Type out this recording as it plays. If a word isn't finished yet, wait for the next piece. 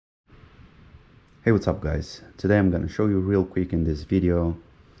Hey, what's up guys? Today I'm going to show you real quick in this video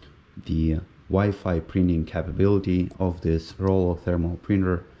the Wi-Fi printing capability of this Rollo Thermal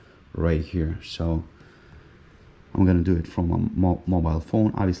Printer right here. So I'm going to do it from a mobile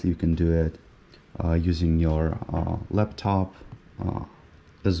phone. Obviously you can do it using your laptop,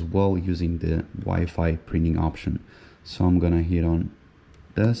 as well using the Wi-Fi printing option. So I'm going to hit on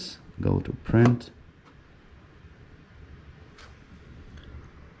this, go to print,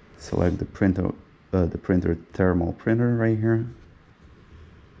 select the printer thermal printer right here,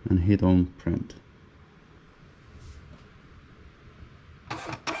 and hit on print.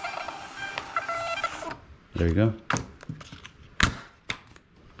 There you go.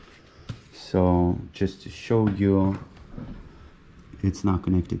 So just to show you, it's not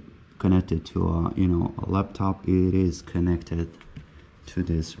connected to a laptop. It is connected to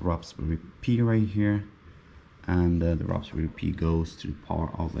this Raspberry Pi right here, and the Raspberry Pi goes to the power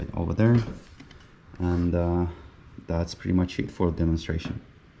outlet over there. And that's pretty much it for demonstration.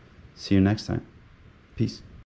 See you next time. Peace.